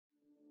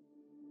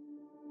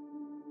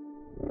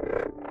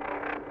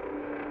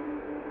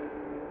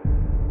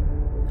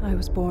I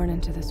was born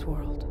into this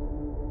world,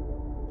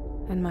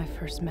 and my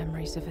first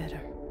memories of it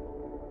are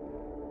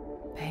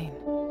pain.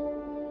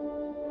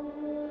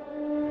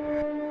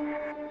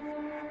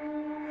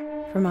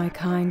 For my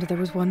kind, there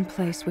was one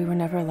place we were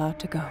never allowed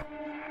to go.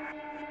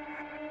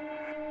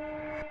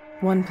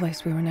 One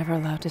place we were never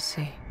allowed to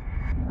see.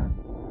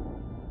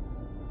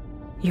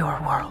 Your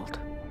world.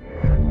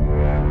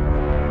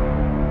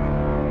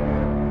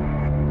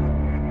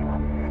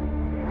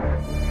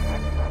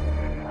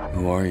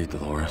 Who are you,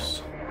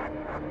 Dolores?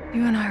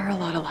 You and I are a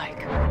lot alike.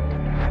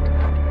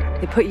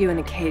 They put you in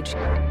a cage,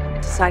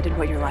 decided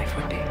what your life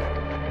would be.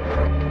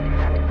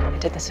 They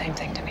did the same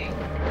thing to me.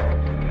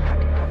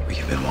 But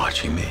you've been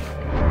watching me.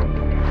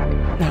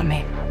 Not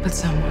me, but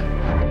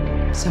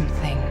someone.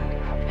 Something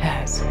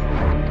has.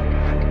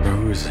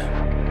 Who is it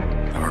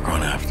that we're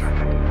going after?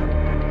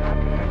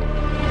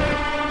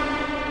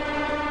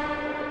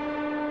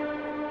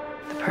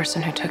 The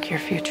person who took your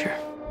future.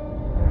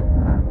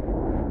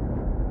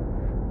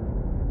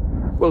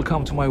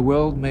 Welcome to my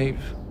world,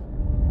 Maeve.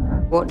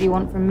 What do you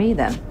want from me,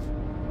 then?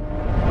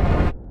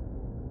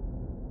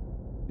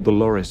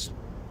 Dolores,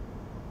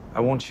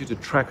 I want you to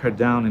track her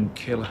down and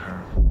kill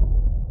her.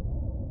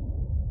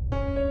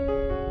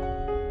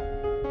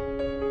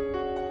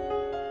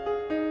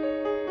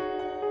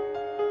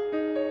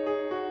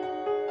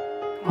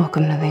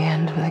 Welcome to the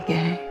end of the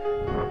game.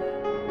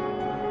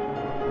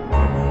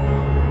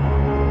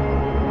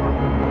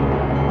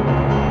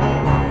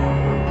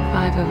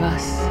 Five of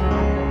us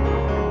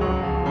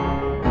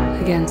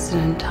against an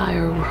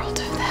entire world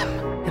of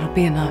them. It'll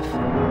be enough.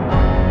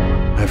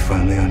 I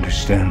finally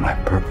understand my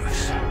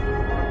purpose.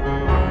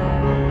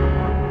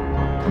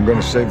 I'm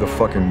gonna save the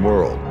fucking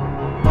world.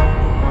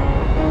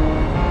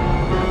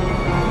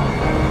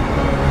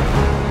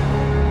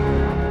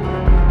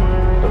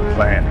 The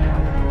plan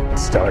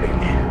is starting.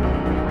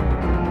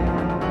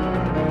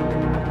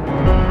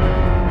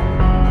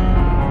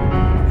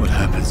 What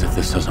happens if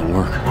this doesn't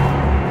work?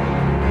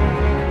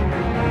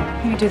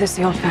 We do this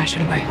the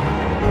old-fashioned way.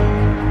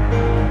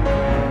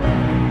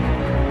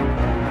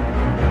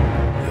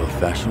 The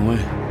old-fashioned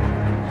way?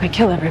 I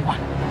kill everyone.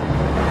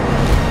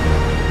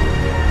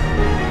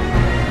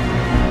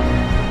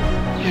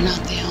 You're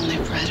not the only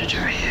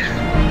predator here.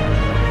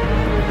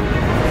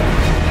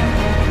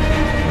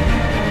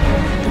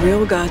 The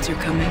real gods are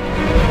coming.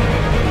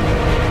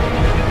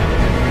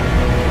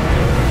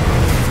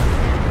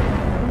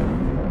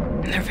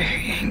 And they're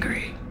very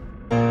angry.